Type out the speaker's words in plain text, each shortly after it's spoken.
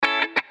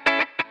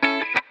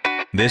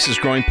This is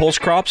Growing Pulse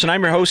Crops, and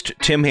I'm your host,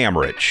 Tim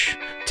Hammerich.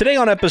 Today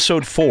on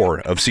episode 4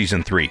 of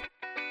season 3.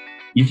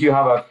 If you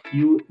have a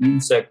few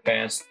insect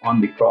pests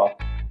on the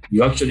crop,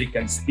 you actually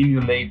can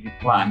stimulate the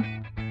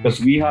plant,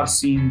 because we have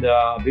seen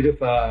a bit of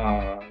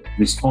a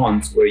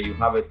response where you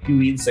have a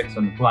few insects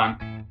on the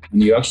plant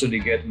and you actually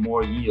get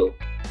more yield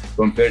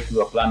compared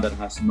to a plant that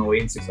has no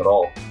insects at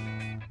all.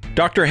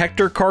 Dr.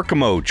 Héctor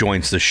Cárcamo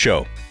joins the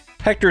show.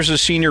 Héctor is a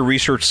senior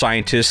research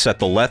scientist at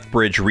the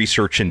Lethbridge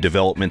Research and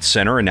Development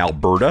Center in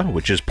Alberta,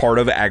 which is part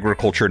of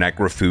Agriculture and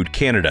Agri-Food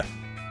Canada.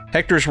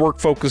 Héctor's work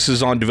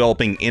focuses on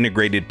developing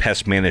integrated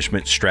pest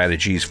management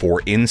strategies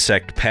for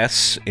insect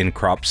pests in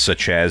crops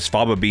such as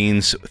faba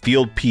beans,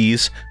 field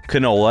peas,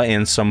 canola,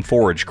 and some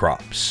forage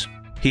crops.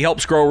 He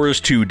helps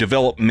growers to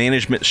develop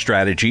management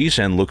strategies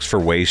and looks for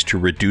ways to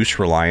reduce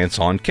reliance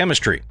on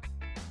chemistry.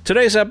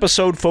 Today's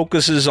episode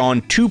focuses on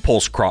two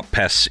pulse crop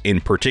pests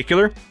in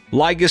particular,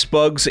 Lygus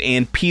bugs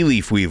and pea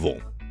leaf weevil.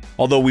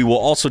 Although we will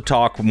also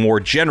talk more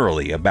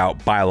generally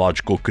about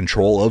biological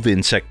control of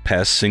insect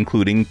pests,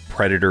 including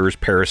predators,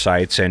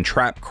 parasites, and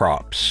trap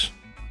crops.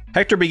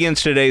 Héctor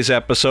begins today's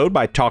episode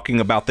by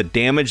talking about the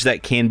damage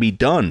that can be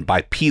done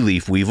by pea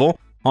leaf weevil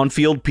on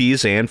field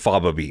peas and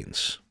faba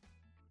beans.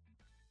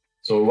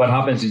 So what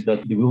happens is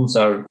that the weevils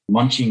are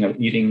munching or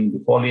eating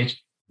the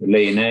foliage,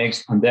 laying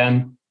eggs, and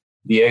then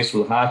the eggs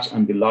will hatch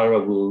and the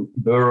larvae will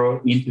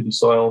burrow into the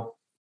soil,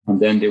 and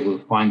then they will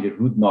find the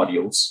root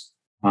nodules.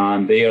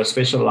 And they are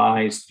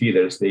specialized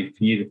feeders. They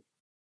feed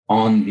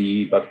on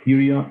the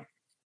bacteria.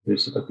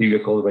 There's a bacteria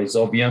called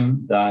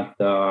Rhizobium that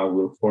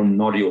will form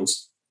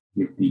nodules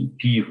with the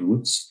pea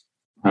roots.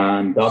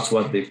 And that's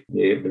what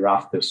they're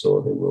after.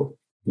 So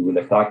they will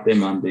attack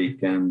them and they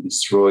can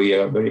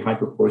destroy a very high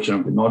proportion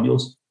of the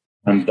nodules.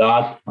 And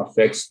that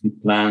affects the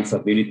plant's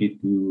ability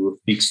to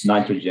fix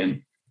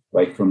nitrogen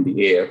right from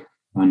the air.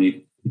 And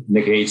it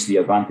negates the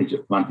advantage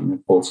of planting a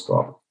pulse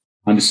crop.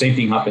 And the same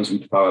thing happens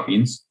with faba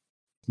beans.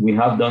 We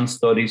have done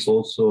studies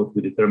also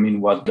to determine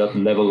what that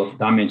level of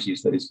damage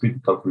is that is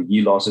critical for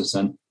yield losses.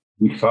 And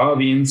with faba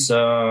beans,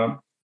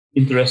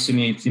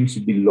 interestingly, it seems to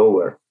be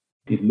lower.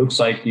 It looks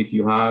like if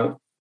you have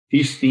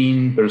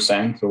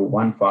 15%, so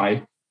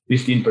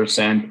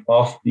 15%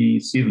 of the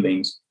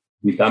seedlings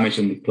with damage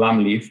on the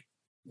clam leaf,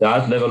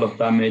 that level of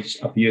damage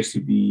appears to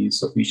be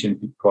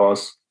sufficient to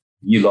cause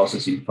yield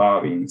losses in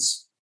faba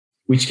beans,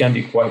 which can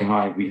be quite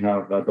high. We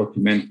have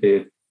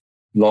documented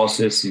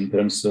losses in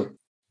terms of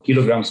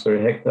kilograms per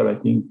hectare, I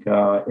think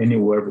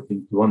anywhere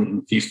between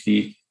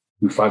 250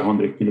 to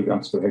 500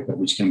 kilograms per hectare,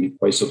 which can be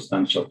quite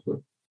substantial for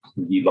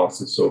yield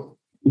losses. So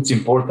it's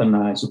important,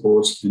 I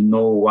suppose, to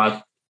know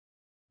what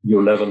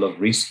your level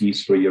of risk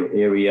is for your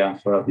area,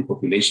 for the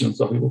populations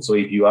of people. So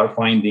if you are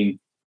finding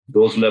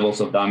those levels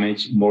of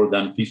damage more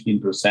than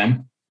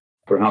 15%,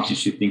 perhaps you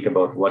should think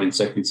about what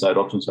insecticide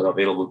options are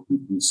available to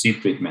do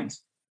seed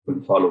treatments for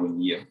the following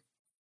year.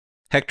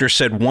 Héctor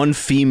said one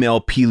female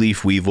pea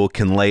leaf weevil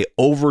can lay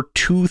over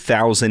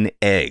 2,000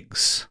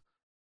 eggs.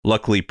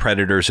 Luckily,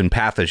 predators and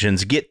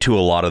pathogens get to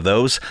a lot of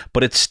those,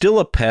 but it's still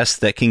a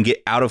pest that can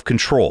get out of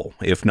control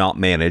if not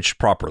managed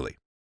properly.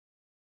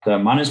 The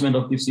management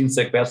of this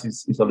insect pest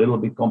is a little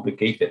bit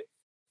complicated.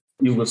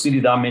 You will see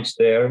the damage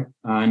there,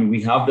 and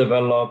we have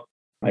developed,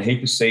 I hate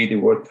to say the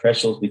word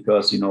threshold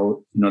because,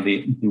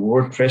 the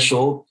word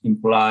threshold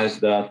implies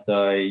that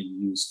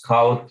you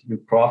scout your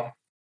crop,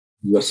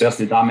 you assess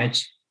the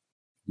damage,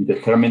 you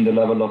determine the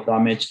level of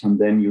damage, and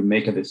then you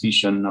make a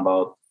decision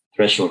about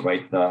threshold,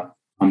 right?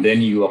 And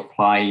then you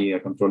apply a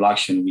control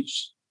action,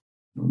 which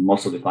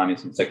most of the time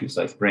is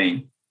insecticide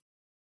spraying.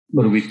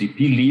 But with the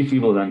pea leaf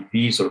weevil and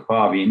peas or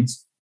faba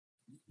beans,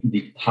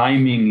 the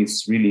timing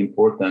is really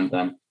important.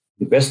 And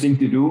the best thing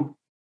to do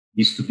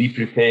is to be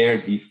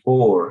prepared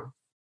before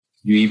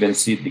you even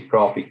seed the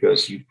crop,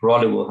 because you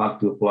probably will have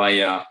to apply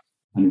an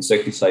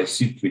insecticide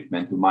seed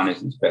treatment to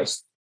manage this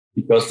pest,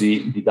 because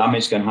the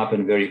damage can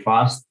happen very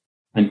fast.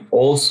 And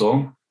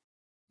also,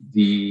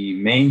 the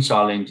main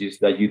challenge is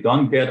that you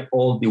don't get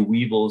all the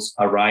weevils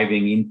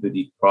arriving into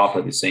the crop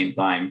at the same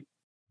time.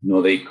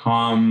 They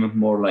come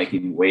more like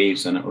in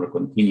waves or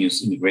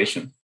continuous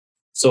immigration.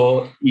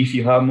 So if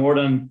you have more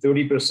than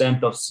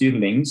 30% of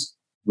seedlings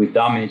with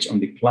damage on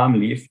the clam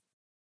leaf,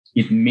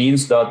 it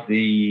means that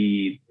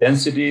the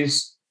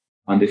densities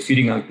and the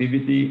feeding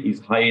activity is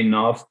high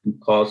enough to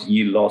cause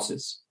yield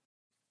losses.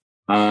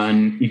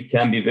 And it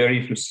can be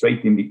very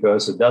frustrating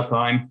because at that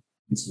time,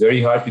 it's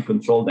very hard to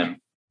control them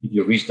if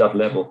you reach that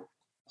level.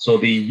 So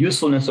the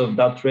usefulness of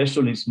that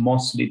threshold is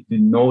mostly to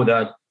know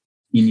that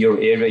in your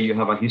area you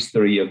have a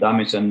history of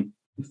damage, and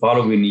the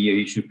following year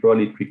you should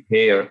probably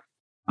prepare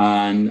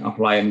and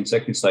apply an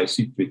insecticide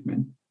seed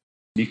treatment.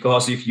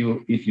 Because if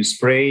you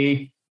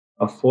spray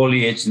a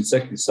foliage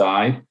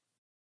insecticide,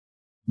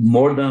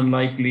 more than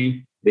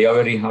likely they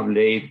already have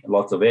laid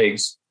lots of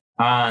eggs,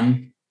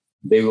 and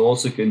they will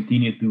also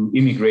continue to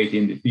immigrate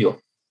in the field.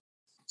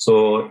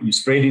 So you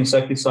spray the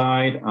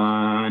insecticide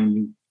and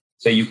you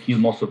say you kill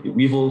most of the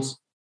weevils.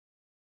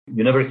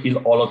 You never kill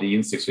all of the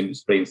insects when you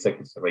spray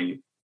insecticide, right?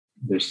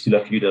 There's still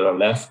a few that are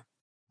left.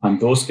 and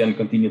those can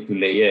continue to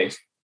lay eggs.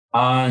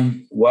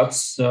 And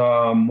what's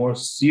more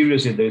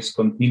serious is there's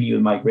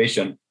continued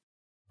migration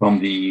from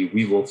the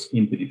weevils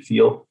into the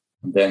field,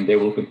 and then they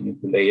will continue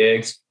to lay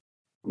eggs.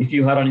 If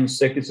you had an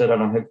insecticide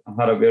that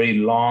had a very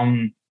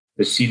long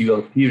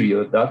residual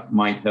period, that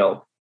might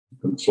help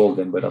control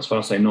them. But as far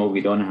as I know,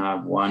 we don't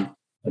have one,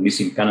 at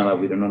least in Canada,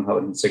 we do not have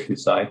an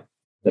insecticide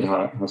that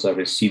has a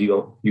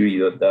residual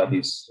period that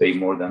is, say,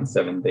 more than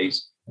 7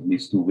 days, at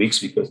least 2 weeks,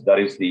 because that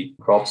is the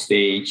crop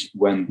stage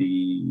when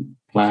the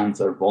plants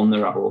are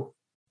vulnerable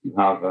to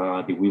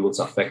have the weevils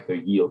affect their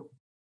yield.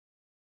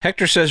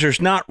 Héctor says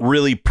there's not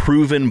really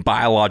proven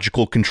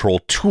biological control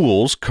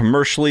tools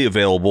commercially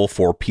available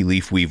for pea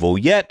leaf weevil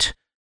yet,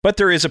 but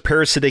there is a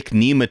parasitic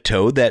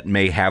nematode that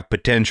may have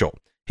potential.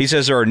 He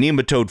says there are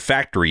nematode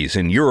factories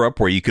in Europe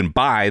where you can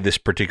buy this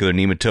particular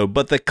nematode,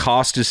 but the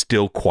cost is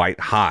still quite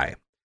high.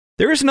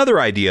 There is another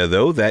idea,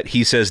 though, that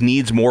he says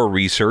needs more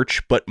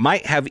research, but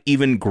might have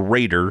even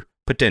greater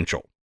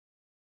potential.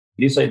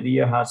 This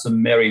idea has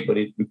some merit, but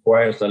it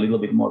requires a little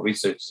bit more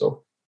research.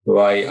 So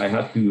I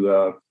had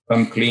to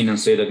come clean and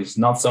say that it's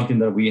not something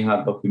that we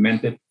have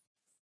documented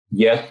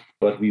yet,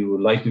 but we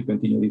would like to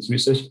continue this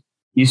research,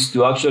 is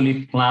to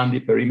actually plan the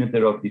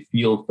perimeter of the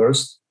field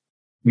first.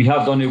 We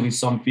have done it with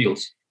some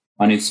fields,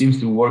 and it seems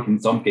to work in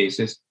some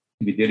cases.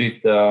 We did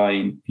it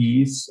in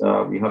peas.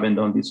 We haven't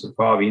done this for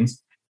fava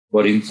beans,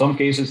 but in some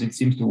cases it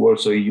seems to work.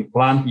 So you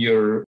plant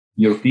your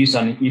peas,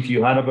 and if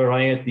you had a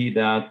variety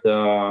that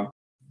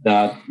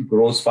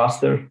grows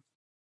faster,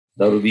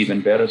 that would be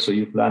even better. So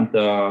you plant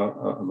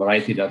a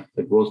variety that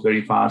grows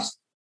very fast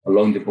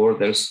along the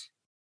borders,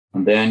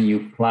 and then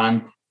you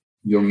plant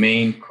your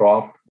main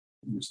crop,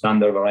 your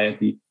standard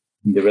variety,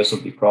 in the rest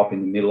of the crop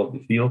in the middle of the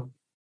field.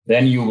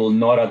 Then you will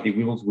know that the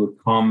weevils will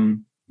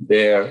come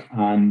there,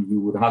 and you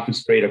would have to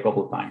spray it a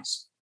couple of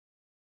times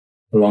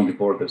along the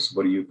borders,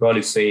 but you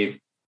probably save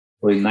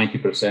probably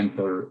 90%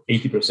 or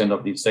 80%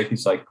 of the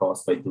insecticide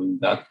cost by doing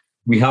that.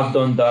 We have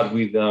done that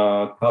with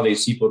Cali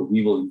for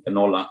weevil in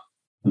canola,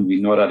 and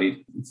we know that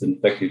it's an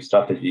effective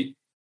strategy.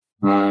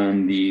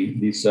 And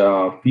this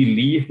pea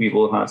leaf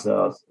weevil has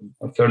a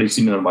fairly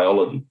similar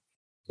biology,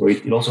 so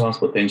it also has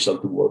potential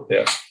to work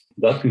there.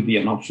 That could be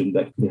an option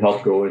that could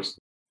help growers.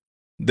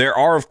 There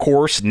are, of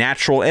course,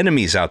 natural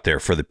enemies out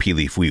there for the pea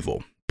leaf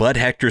weevil, but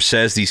Héctor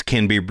says these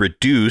can be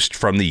reduced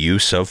from the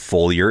use of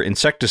foliar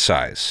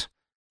insecticides.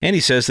 And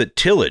he says that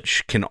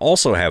tillage can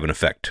also have an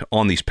effect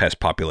on these pest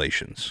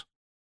populations.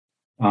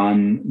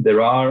 And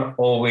there are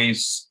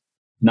always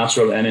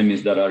natural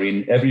enemies that are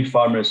in every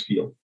farmer's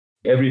field.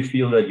 Every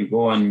field that you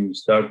go and you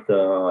start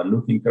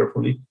looking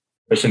carefully,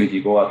 especially if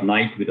you go at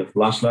night with a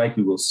flashlight,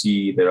 you will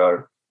see there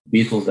are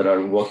beetles that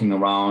are walking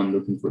around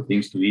looking for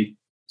things to eat.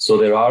 So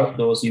there are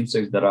those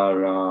insects that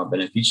are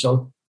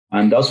beneficial.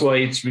 And that's why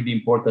it's really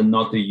important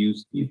not to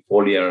use the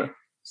foliar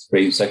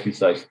spray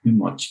insecticides too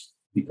much,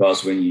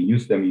 because when you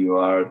use them, you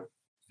are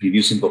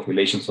reducing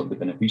populations of the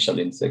beneficial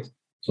insects.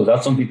 So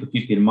that's something to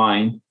keep in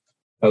mind.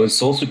 I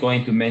was also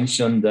going to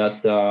mention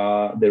that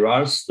there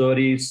are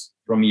studies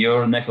from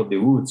your neck of the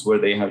woods where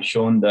they have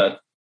shown that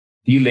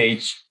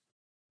tillage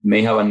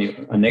may have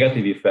a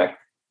negative effect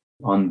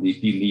on the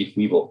pea leaf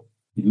weevil.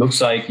 It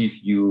looks like if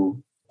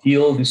you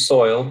till the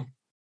soil,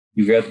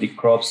 you get the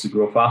crops to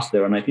grow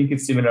faster. And I think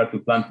it's similar to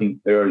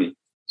planting early.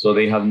 So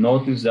they have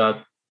noticed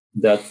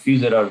that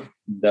fields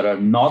that are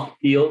not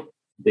tilled,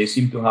 they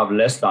seem to have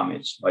less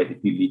damage by the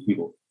pea leaf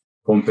weevil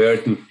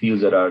compared to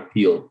fields that are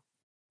tilled.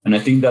 And I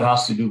think that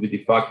has to do with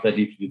the fact that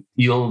if you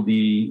till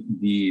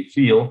the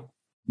field,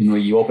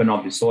 you open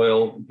up the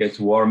soil, it gets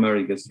warmer,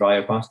 it gets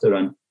drier faster,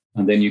 and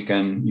then you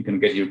can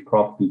get your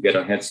crop to get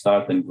a head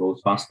start and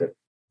grows faster.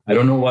 I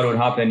don't know what would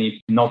happen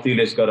if no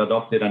tillage got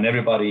adopted and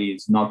everybody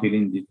is not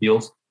tilling the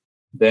fields.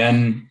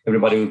 Then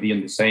everybody will be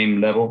on the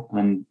same level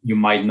and you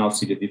might not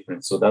see the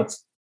difference. So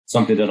that's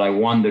something that I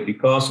wonder,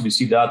 because we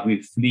see that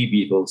with flea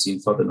beetles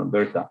in southern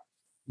Alberta,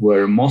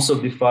 where most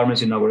of the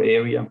farmers in our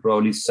area,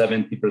 probably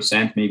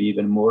 70%, maybe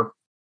even more,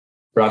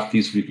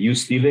 practice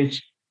reduced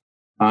tillage.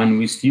 And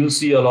we still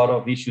see a lot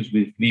of issues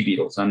with flea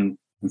beetles. And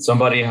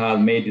somebody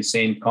had made the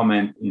same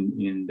comment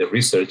in the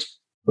research,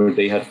 where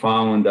they had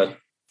found that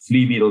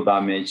flea beetle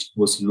damage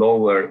was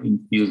lower in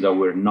fields that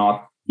were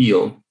not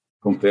tilled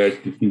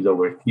compared to fields that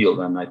were tilled.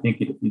 And I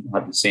think it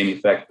had the same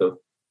effect of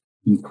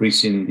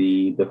increasing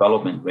the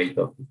development rate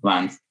of the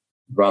plants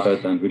rather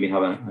than really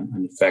have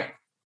an effect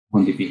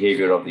on the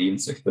behavior of the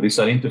insects. But it's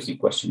an interesting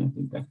question, I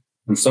think,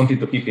 and something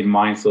to keep in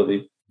mind. So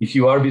that if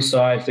you are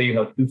beside, say you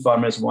have two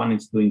farmers, one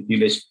is doing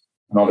tillage,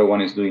 another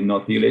one is doing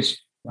no tillage,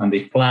 and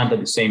they plant at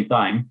the same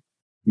time,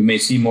 you may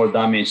see more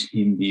damage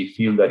in the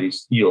field that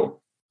is tilled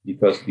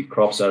because the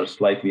crops are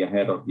slightly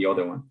ahead of the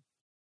other one.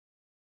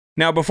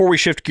 Now, before we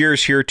shift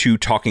gears here to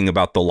talking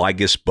about the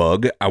Lygus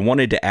bug, I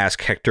wanted to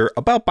ask Héctor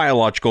about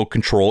biological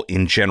control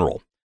in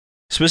general.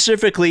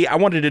 Specifically, I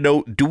wanted to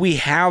know, do we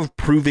have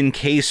proven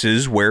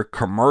cases where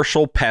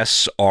commercial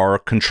pests are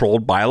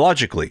controlled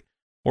biologically?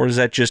 Or is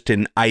that just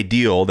an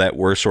ideal that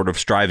we're sort of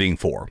striving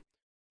for?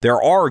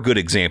 There are good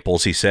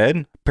examples, he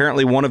said,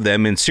 apparently one of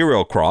them in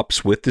cereal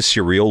crops with the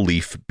cereal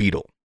leaf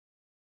beetle.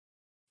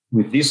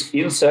 With this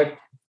insect,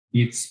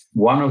 it's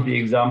one of the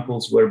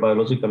examples where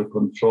biological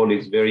control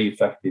is very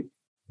effective.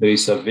 There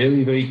is a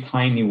very, very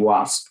tiny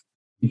wasp.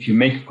 If you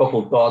make a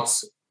couple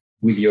dots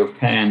with your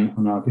pen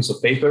on a piece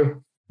of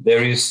paper,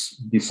 there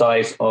is the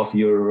size of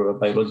your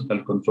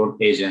biological control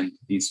agent,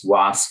 this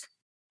wasp.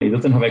 It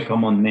doesn't have a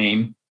common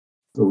name,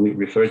 so we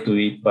refer to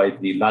it by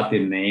the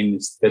Latin name,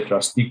 it's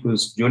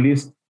Tetrasticus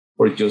julis,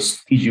 or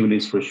just T.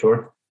 julis for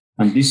short.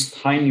 And this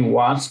tiny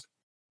wasp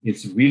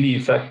is really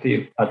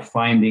effective at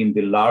finding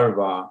the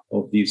larva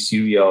of this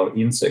cereal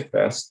insect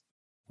pest.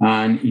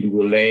 And it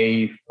will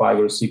lay 5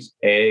 or 6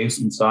 eggs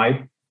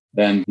inside.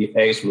 Then the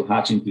eggs will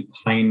hatch into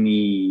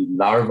tiny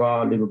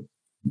larvae, little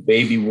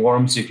baby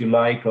worms, if you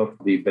like, of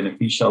the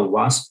beneficial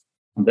wasp.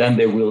 And then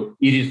they will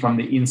eat it from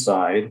the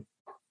inside.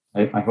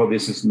 I hope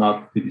this is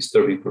not too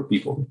disturbing for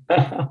people.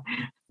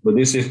 But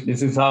this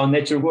is how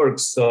nature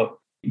works. So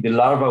the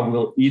larva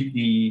will eat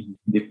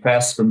the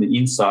pest from the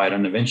inside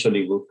and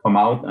eventually will come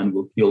out and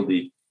will kill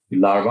the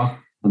larva.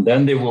 And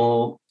then they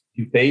will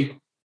pupate.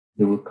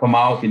 They will come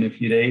out in a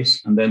few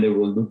days, and then they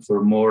will look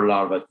for more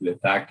larvae to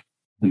attack.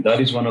 And that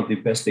is one of the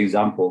best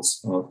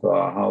examples of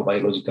how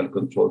biological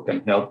control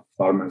can help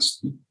farmers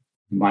to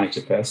manage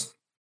a pest.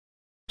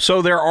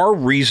 So there are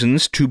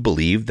reasons to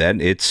believe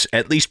that it's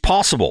at least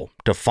possible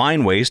to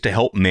find ways to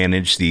help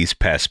manage these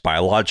pests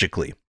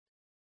biologically.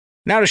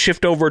 Now to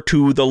shift over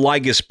to the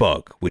Lygus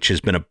bug, which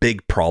has been a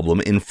big problem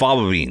in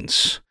fava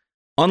beans.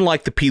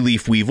 Unlike the pea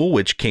leaf weevil,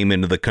 which came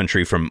into the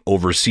country from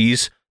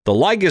overseas, the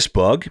Lygus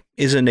bug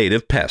is a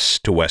native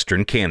pest to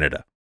Western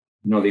Canada.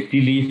 The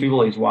pea leaf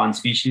weevil is one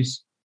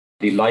species.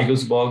 The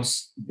Lygus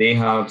bugs, they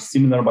have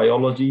similar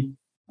biology,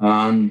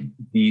 and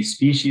the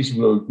species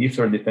will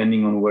differ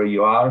depending on where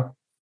you are.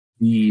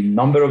 The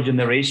number of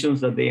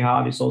generations that they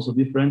have is also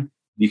different.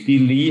 The pea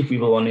leaf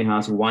weevil only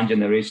has one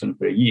generation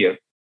per year.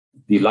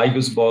 The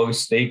Lygus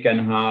bugs, they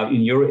can have,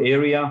 in your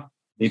area,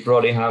 they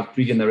probably have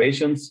 3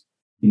 generations.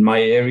 In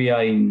my area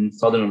in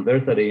southern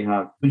Alberta, they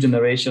have 2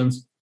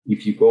 generations.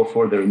 If you go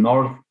further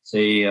north,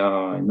 say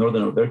in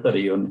northern Alberta,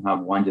 they only have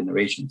 1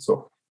 generation.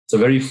 So it's a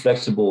very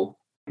flexible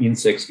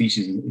insect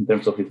species in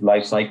terms of its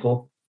life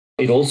cycle.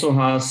 It also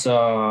has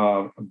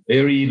a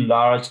very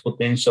large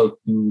potential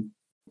to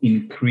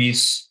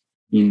increase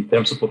in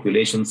terms of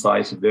population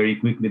size very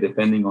quickly,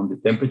 depending on the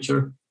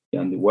temperature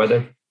and the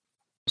weather.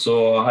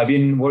 So I've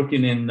been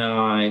working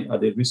at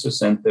the research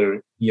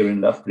center here in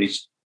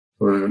Lethbridge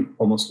for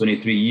almost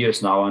 23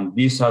 years now. And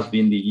this has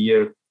been the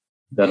year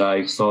that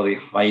I saw the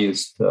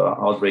highest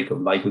outbreak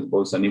of Lygus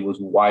bugs, and it was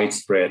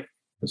widespread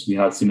because we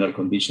had similar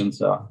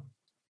conditions.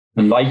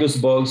 And Lygus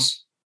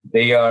bugs,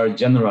 they are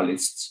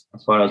generalists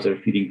as far as their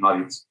feeding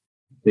habits.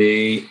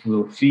 They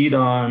will feed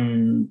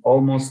on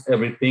almost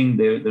everything.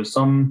 There's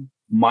some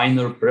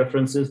minor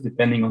preferences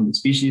depending on the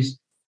species.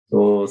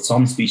 So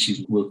some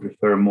species will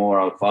prefer more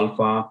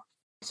alfalfa.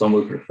 Some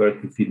will prefer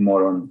to feed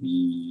more on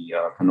the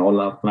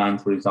canola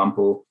plant, for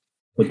example.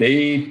 But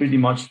they pretty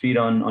much feed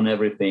on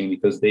everything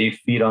because they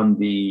feed on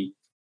the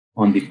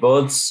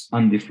buds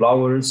and the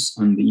flowers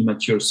and the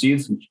immature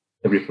seeds, which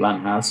every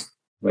plant has,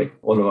 right?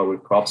 All of our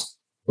crops.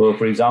 So,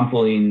 for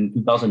example, in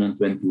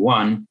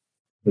 2021,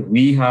 that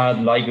we had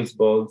Lygus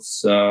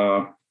bugs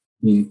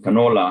in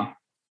canola,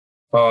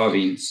 fava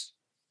beans,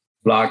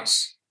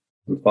 flax,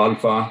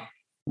 alfalfa,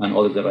 and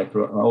others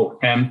that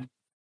hemp,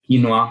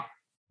 quinoa.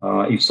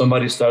 If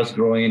somebody starts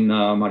growing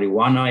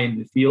marijuana in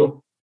the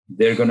field,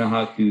 they're going to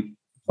have to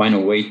find a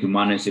way to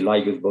manage the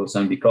Lygus bugs.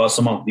 And because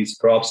some of these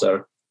crops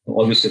are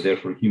obviously there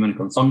for human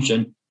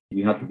consumption,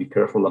 you have to be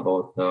careful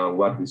about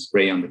what we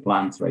spray on the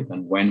plants, right?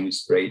 And when we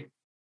spray.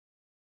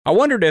 I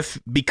wondered if,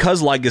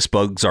 because Lygus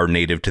bugs are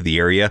native to the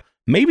area,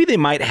 maybe they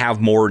might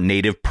have more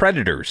native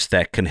predators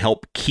that can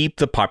help keep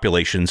the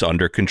populations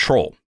under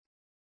control.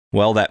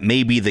 Well, that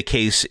may be the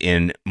case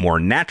in more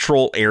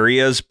natural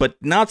areas, but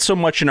not so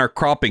much in our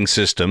cropping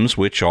systems,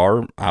 which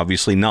are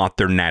obviously not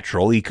their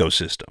natural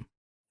ecosystem.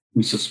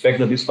 We suspect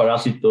that these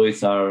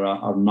parasitoids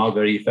are not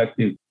very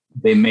effective.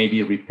 They may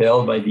be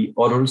repelled by the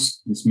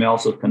odors, the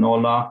smells of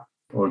canola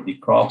or the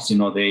crops.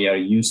 They are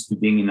used to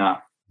being in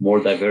a more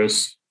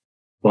diverse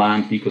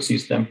plant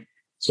ecosystem,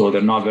 so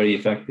they're not very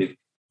effective.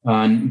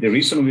 And the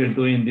reason we are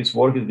doing this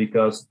work is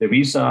because there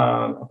is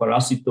a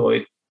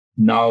parasitoid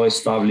now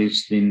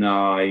established in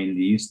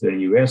the eastern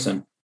US.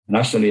 And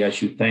actually, I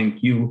should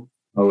thank you,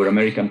 our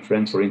American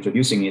friends, for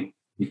introducing it,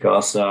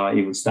 because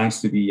it was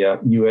thanks to the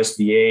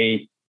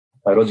USDA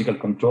biological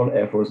control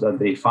efforts that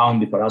they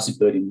found the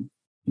parasitoid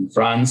in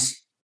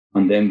France,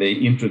 and then they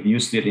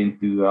introduced it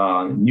into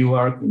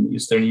Newark in the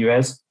eastern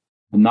US.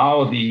 And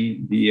now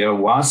the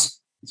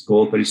wasp is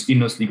called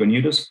Peristinus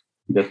ligonidus.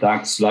 It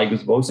attacks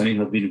Lygus bugs, and it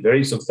has been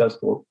very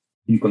successful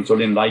in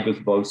controlling Lygus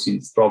bugs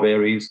in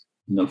strawberries,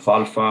 in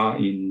alfalfa,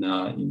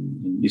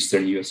 in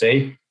eastern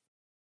USA.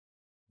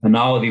 And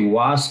now the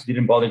wasp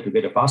didn't bother to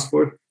get a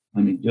passport,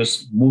 and it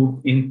just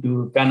moved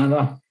into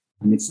Canada,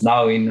 and it's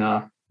now in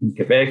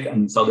Quebec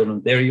and southern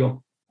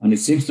Ontario. And it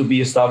seems to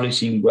be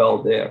establishing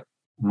well there.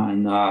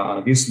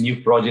 And this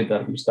new project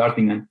that we're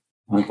starting,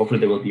 and hopefully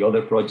there will be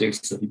other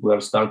projects that people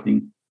are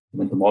starting,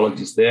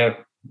 entomologists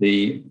there,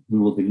 we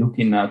will be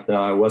looking at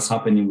what's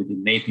happening with the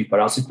native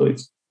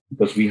parasitoids,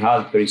 because we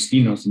have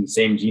Peristinos in the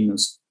same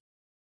genus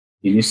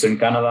in Eastern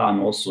Canada and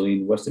also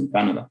in Western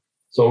Canada.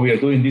 So we are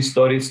doing these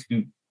studies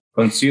to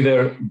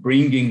consider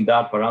bringing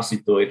that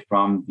parasitoid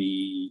from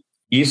the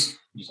east,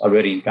 which is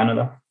already in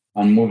Canada,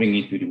 and moving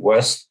into the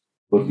west.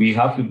 But we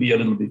have to be a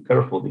little bit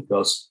careful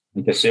because,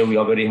 like I said, we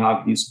already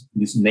have these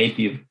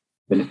native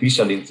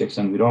beneficial insects,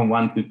 and we don't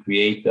want to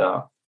create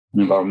an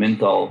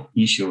environmental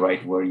issue,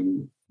 right, where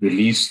you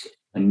release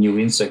a new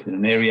insect in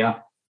an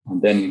area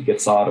and then it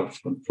gets out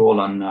of control.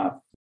 And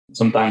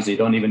sometimes they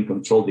don't even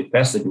control the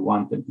pests that you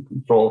want them to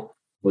control,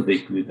 but they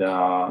could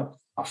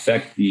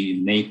affect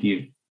the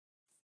native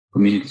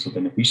communities of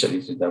beneficial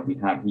insects that we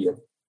have here.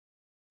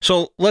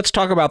 So let's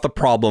talk about the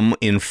problem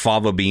in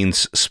fava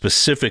beans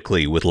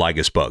specifically with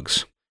Lygus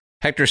bugs.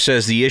 Héctor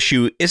says the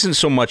issue isn't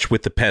so much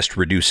with the pest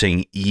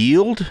reducing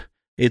yield,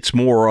 it's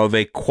more of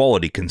a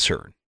quality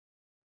concern.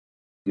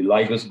 The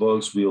Lygus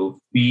bugs will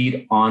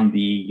feed on the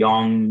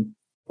young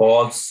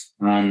pods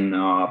and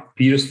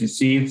pierce the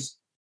seeds,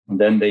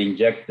 and then they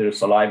inject their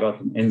saliva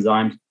and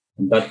enzymes,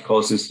 and that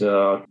causes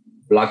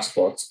black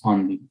spots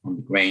on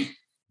the grain.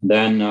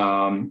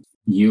 Then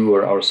you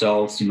or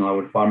ourselves,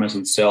 our farmers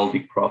will sell the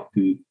crop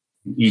to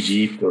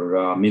Egypt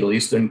or Middle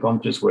Eastern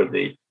countries where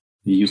they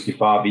use the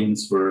fava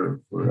beans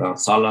for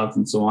salads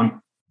and so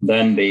on.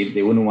 Then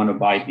they wouldn't want to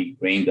buy the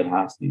grain that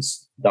has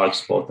this dark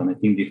spot, and I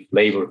think the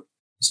flavor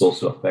is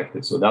also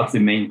affected. So that's the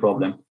main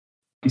problem.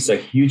 It's a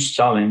huge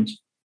challenge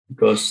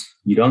because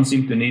you don't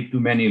seem to need too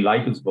many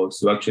Lygus bugs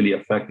to actually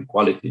affect the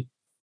quality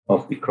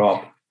of the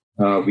crop.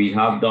 We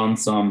have done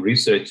some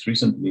research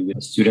recently with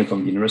a student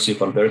from the University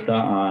of Alberta,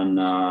 and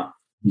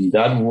in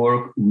that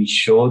work, we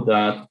showed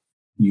that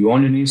you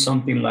only need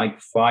something like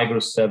 5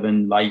 or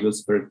 7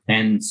 Lygus per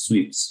 10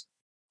 sweeps.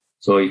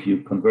 So if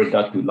you convert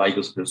that to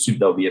Lygus per sweep,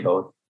 that will be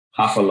about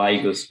half a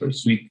Lygus per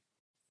sweep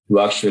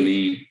to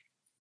actually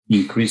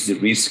increase the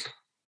risk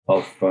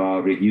of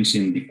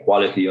reducing the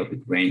quality of the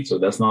grain. So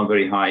that's not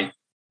very high.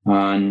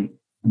 And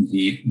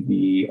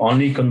the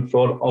only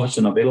control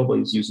option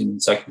available is using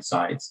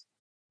insecticides,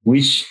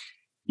 which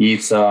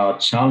is a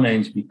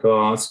challenge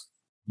because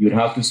you'd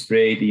have to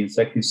spray the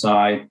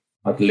insecticide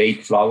at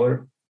late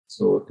flower.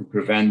 So to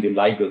prevent the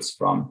Lygus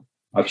from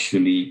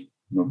actually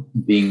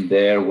being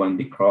there when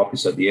the crop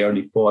is at the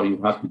early fall,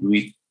 you have to do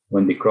it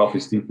when the crop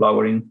is still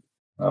flowering.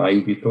 It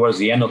will be towards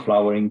the end of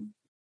flowering.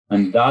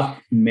 And that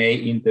may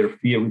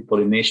interfere with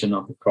pollination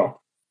of the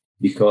crop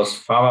because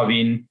fava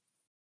bean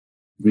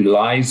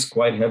relies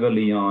quite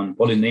heavily on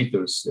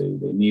pollinators.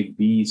 They need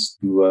bees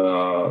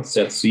to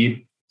set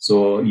seed.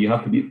 So you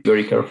have to be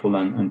very careful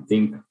and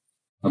think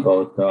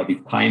about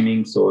the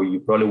timing. So you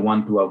probably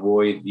want to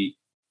avoid the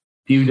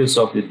periods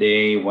of the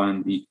day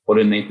when the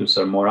pollinators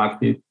are more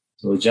active.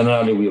 So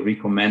generally, we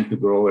recommend to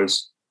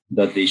growers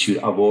that they should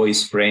avoid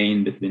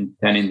spraying between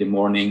 10 in the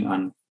morning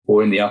and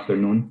 4 in the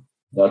afternoon.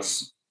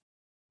 That's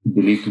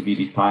believed to be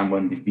the time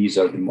when the bees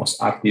are the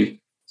most active.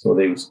 So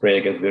they will spray, I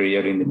guess, very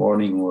early in the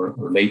morning or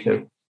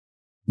later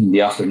in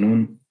the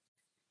afternoon.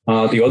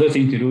 The other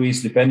thing to do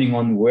is, depending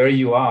on where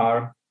you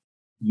are,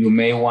 you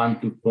may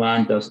want to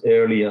plant as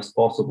early as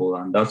possible.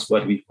 And that's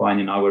what we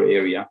find in our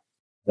area,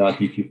 that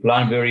if you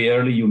plant very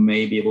early, you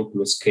may be able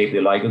to escape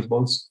the Lygus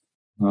bugs.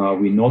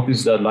 We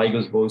noticed that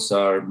Lygus bugs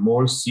are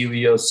more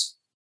serious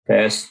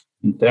pests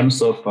in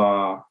terms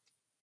of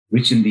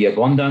reaching the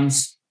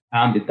abundance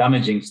and the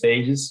damaging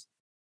stages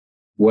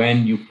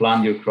when you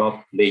plant your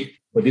crop late.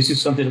 But this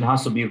is something that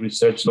has to be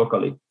researched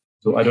locally.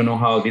 So I don't know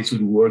how this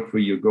would work for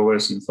your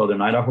growers in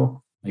southern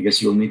Idaho. I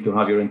guess you'll need to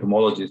have your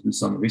entomologists do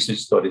some research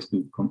studies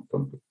to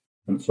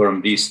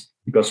confirm this,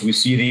 because we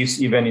see this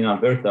even in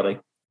Alberta.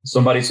 Like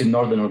somebody's in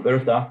northern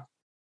Alberta,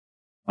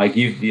 I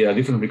give the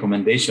different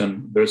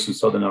recommendation versus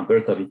southern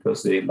Alberta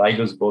because the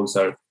Lygus bugs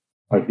are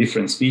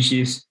different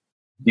species,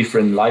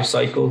 different life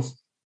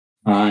cycles,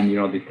 and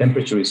the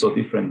temperature is so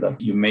different that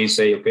you may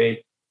say,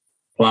 okay,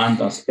 plant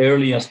as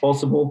early as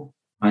possible,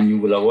 and you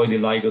will avoid the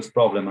Lygus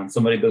problem. And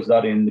somebody does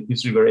that in the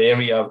Peace River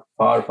area,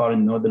 far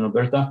in northern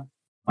Alberta,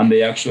 and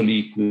they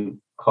actually could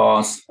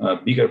cause a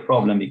bigger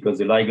problem because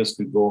the Lygus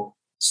could go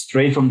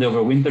straight from the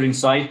overwintering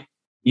site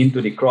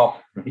into the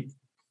crop, right?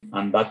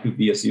 And that could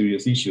be a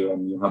serious issue,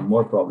 and you have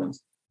more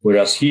problems.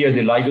 Whereas here,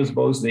 the Lygus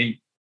bugs,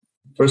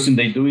 first thing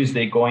they do is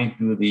they go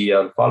into the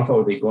alfalfa,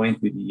 or they go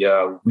into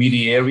the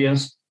weedy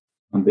areas,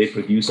 and they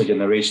produce a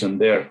generation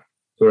there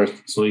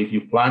first. So if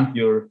you plant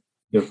your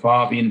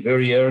fava bean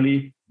very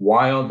early,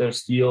 while they're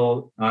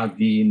still at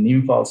the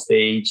nymphal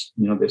stage,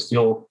 they're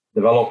still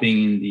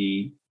developing in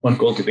the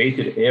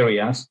uncultivated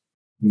areas,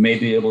 you may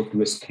be able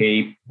to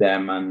escape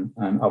them and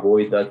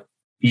avoid that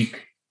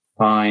peak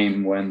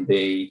time when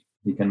they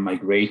can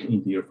migrate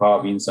into your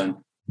fava beans. And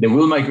they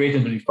will migrate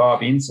into the fava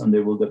beans and they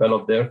will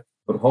develop there.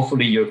 But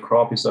hopefully your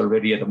crop is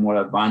already at a more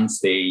advanced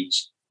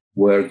stage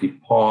where the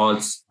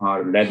pods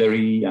are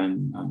leathery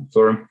and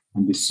firm,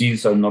 and the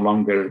seeds are no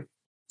longer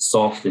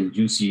soft and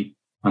juicy,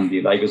 and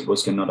the Lygus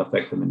bugs cannot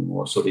affect them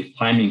anymore. So the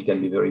timing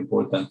can be very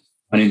important.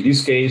 And in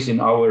this case, in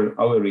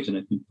our region,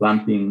 I think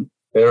planting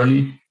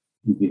early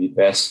would be the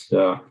best.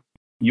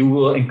 You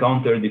will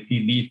encounter the pea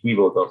leaf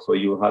weevil, though, so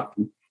you have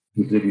to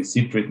do the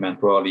seed treatment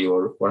probably,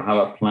 or have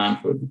a plan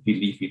for the pea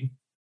leaf weevil.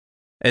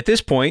 At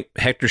this point,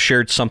 Héctor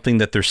shared something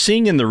that they're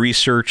seeing in the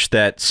research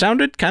that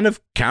sounded kind of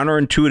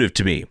counterintuitive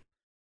to me.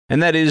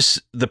 And that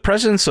is the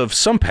presence of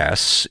some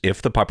pests,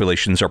 if the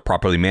populations are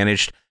properly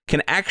managed,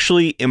 can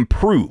actually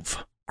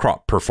improve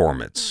crop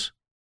performance.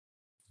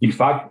 In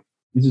fact,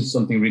 this is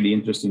something really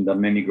interesting that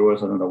many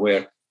growers are not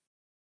aware.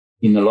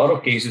 In a lot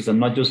of cases, and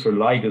not just for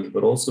Lygus,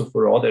 but also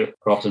for other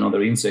crops and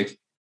other insects,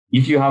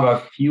 if you have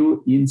a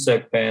few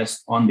insect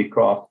pests on the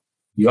crop,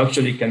 you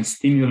actually can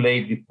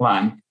stimulate the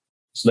plant.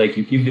 It's like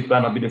you give the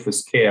plant a bit of a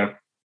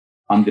scare,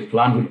 and the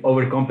plant will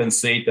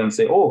overcompensate and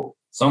say, oh,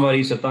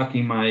 somebody is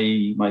attacking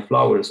my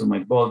flowers or my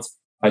buds.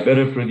 I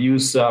better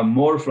produce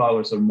more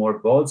flowers or more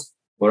buds,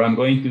 or I'm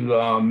going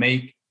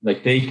to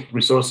take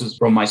resources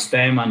from my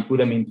stem and put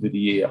them into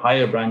the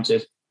higher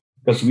branches.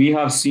 Because we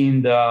have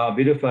seen a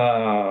bit of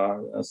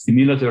a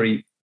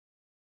stimulatory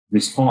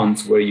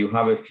response where you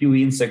have a few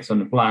insects on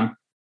the plant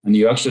and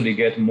you actually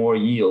get more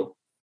yield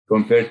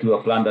compared to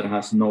a plant that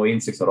has no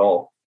insects at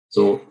all.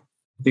 So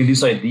I think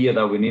this idea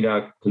that we need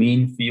a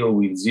clean field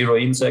with zero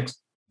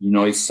insects,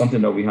 it's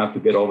something that we have to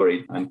get over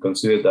it and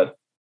consider that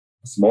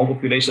a small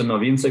population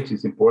of insects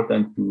is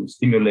important to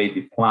stimulate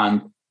the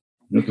plant,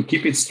 to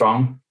keep it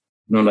strong.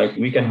 Like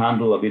we can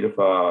handle a bit of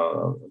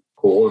a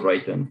cold,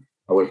 right? And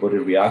our body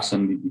reacts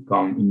and we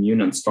become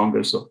immune and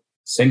stronger. So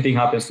same thing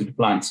happens to the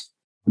plants.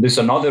 And there's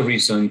another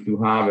reason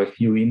to have a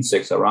few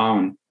insects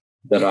around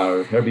that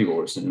are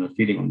herbivores and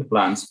feeding on the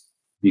plants,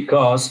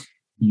 because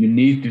you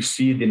need to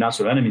feed the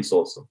natural enemies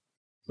also.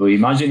 So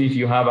imagine if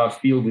you have a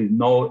field with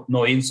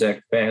no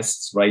insect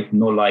pests, right?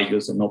 No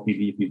Lygus and no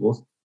pea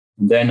weevils.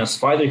 And then a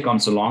spider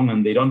comes along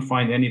and they don't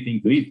find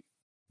anything to eat,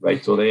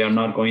 right? So they are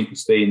not going to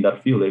stay in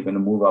that field. They're going to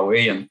move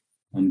away and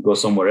go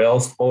somewhere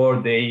else, or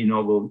they,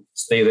 will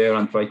stay there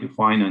and try to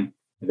find and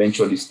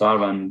eventually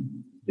starve, and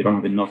they don't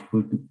have enough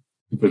food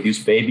to produce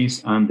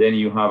babies. And then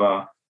you have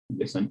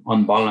an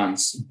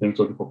unbalance in terms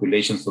of the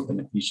populations of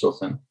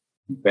beneficials and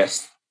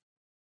pests.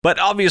 But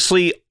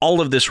obviously, all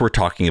of this we're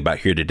talking about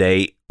here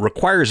today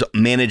requires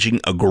managing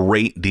a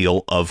great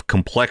deal of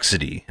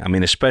complexity. I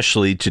mean,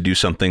 especially to do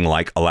something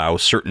like allow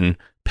certain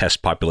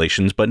pest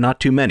populations, but not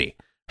too many.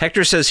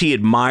 Héctor says he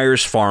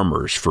admires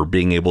farmers for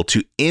being able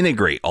to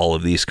integrate all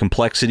of these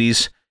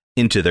complexities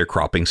into their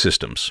cropping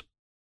systems.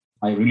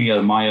 I really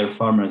admire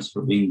farmers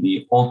for being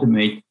the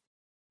ultimate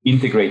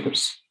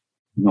integrators.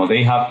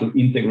 They have to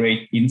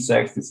integrate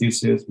insects,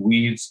 diseases,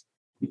 weeds,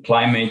 the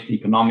climate,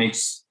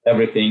 economics,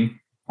 everything.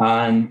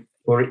 And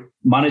for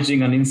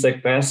managing an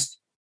insect pest,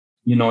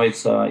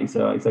 it's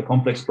a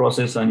complex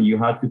process, and you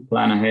have to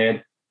plan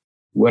ahead.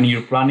 When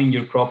you're planning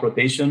your crop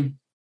rotation,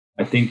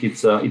 I think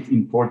it's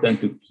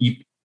important to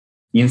keep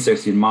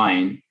insects in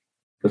mind,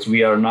 because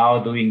we are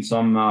now doing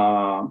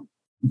some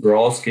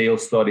broad scale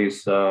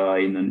studies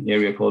in an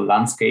area called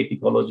landscape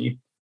ecology.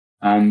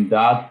 And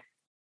that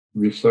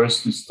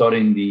refers to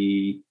studying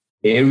the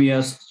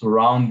areas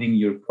surrounding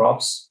your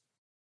crops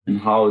and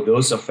how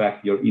those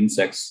affect your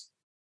insects,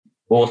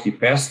 both the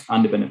pests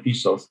and the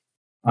beneficials.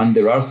 And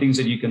there are things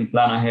that you can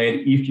plan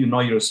ahead if you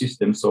know your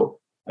system. So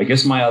I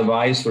guess my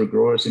advice for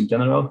growers in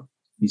general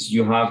is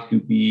you have to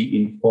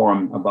be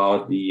informed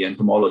about the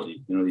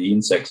entomology, the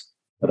insects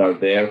that are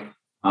there,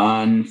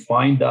 and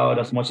find out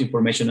as much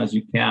information as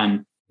you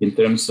can in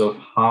terms of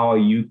how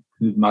you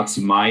could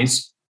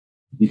maximize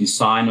the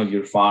design of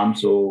your farm.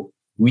 So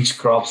which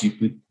crops you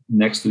put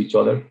next to each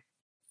other.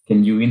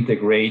 Can you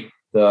integrate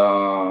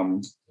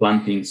the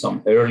planting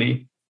some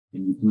early?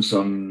 Can you do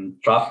some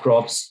trap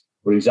crops?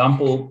 For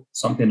example,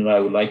 something that I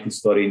would like to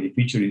study in the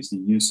future is the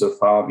use of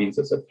fava beans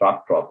as a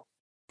trap crop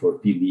for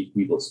pea leaf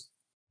weevils.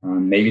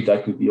 And maybe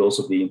that could be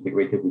also be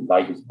integrated with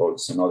Lygus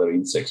bugs and other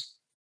insects.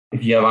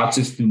 If you have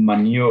access to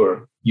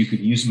manure, you could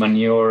use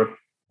manure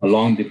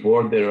along the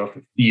border of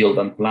a field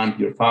and plant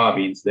your fava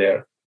beans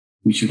there,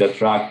 which should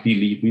attract pea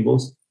leaf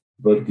weevils.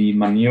 But the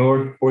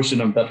manure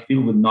portion of that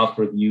field would not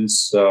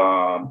produce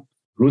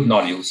root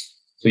nodules.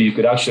 So you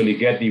could actually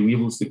get the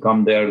weevils to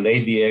come there,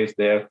 lay the eggs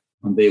there,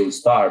 and they will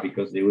starve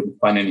because they wouldn't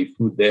find any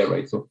food there,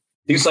 right? So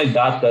things like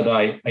that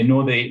I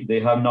know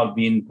they have not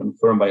been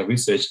confirmed by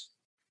research.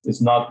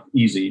 It's not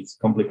easy, it's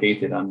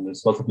complicated, and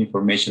there's lots of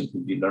information to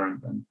be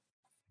learned and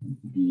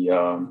be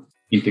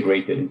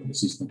integrated into the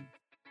system.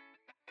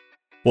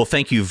 Well,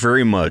 thank you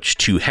very much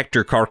to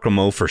Héctor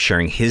Cárcamo for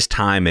sharing his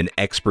time and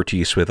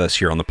expertise with us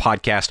here on the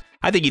podcast.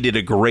 I think he did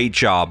a great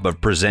job of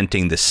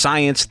presenting the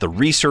science, the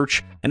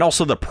research, and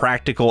also the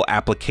practical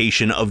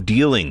application of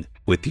dealing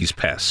with these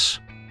pests.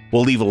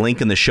 We'll leave a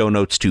link in the show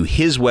notes to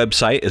his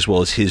website as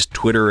well as his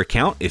Twitter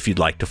account if you'd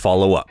like to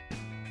follow up.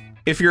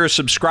 If you're a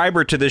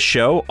subscriber to this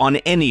show on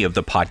any of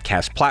the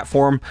podcast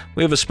platform,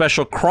 we have a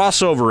special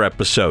crossover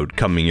episode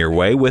coming your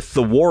way with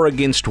the War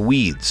Against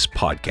Weeds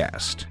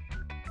podcast.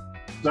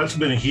 That's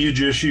been a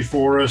huge issue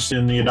for us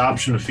in the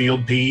adoption of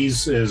field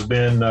peas, has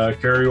been a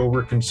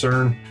carryover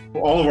concern.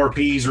 All of our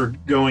peas are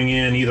going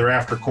in either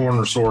after corn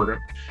or sorghum.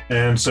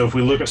 And so if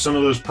we look at some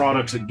of those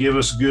products that give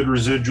us good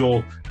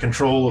residual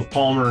control of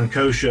palmer and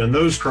kochia and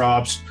those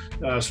crops,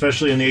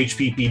 especially in the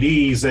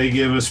HPPDs, they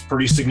give us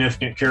pretty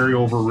significant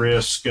carryover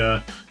risk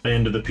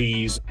into the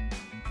peas.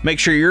 Make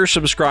sure you're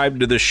subscribed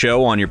to the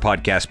show on your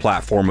podcast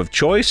platform of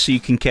choice so you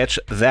can catch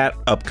that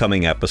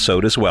upcoming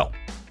episode as well.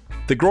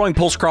 The Growing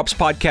Pulse Crops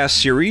podcast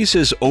series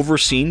is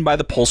overseen by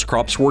the Pulse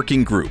Crops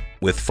Working Group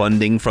with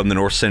funding from the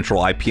North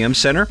Central IPM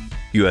Center,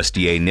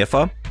 USDA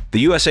NIFA, the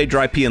USA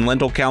Dry Pea and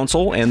Lentil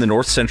Council, and the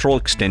North Central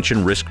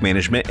Extension Risk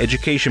Management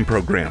Education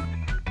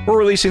Program. We're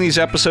releasing these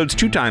episodes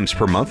 2 times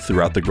per month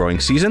throughout the growing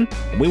season,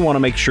 and we want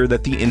to make sure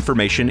that the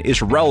information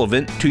is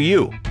relevant to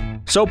you.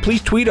 So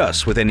please tweet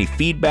us with any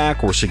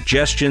feedback or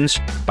suggestions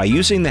by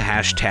using the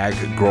hashtag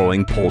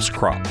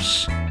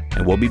GrowingPulseCrops.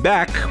 And we'll be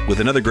back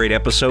with another great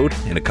episode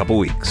in a couple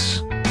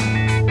weeks.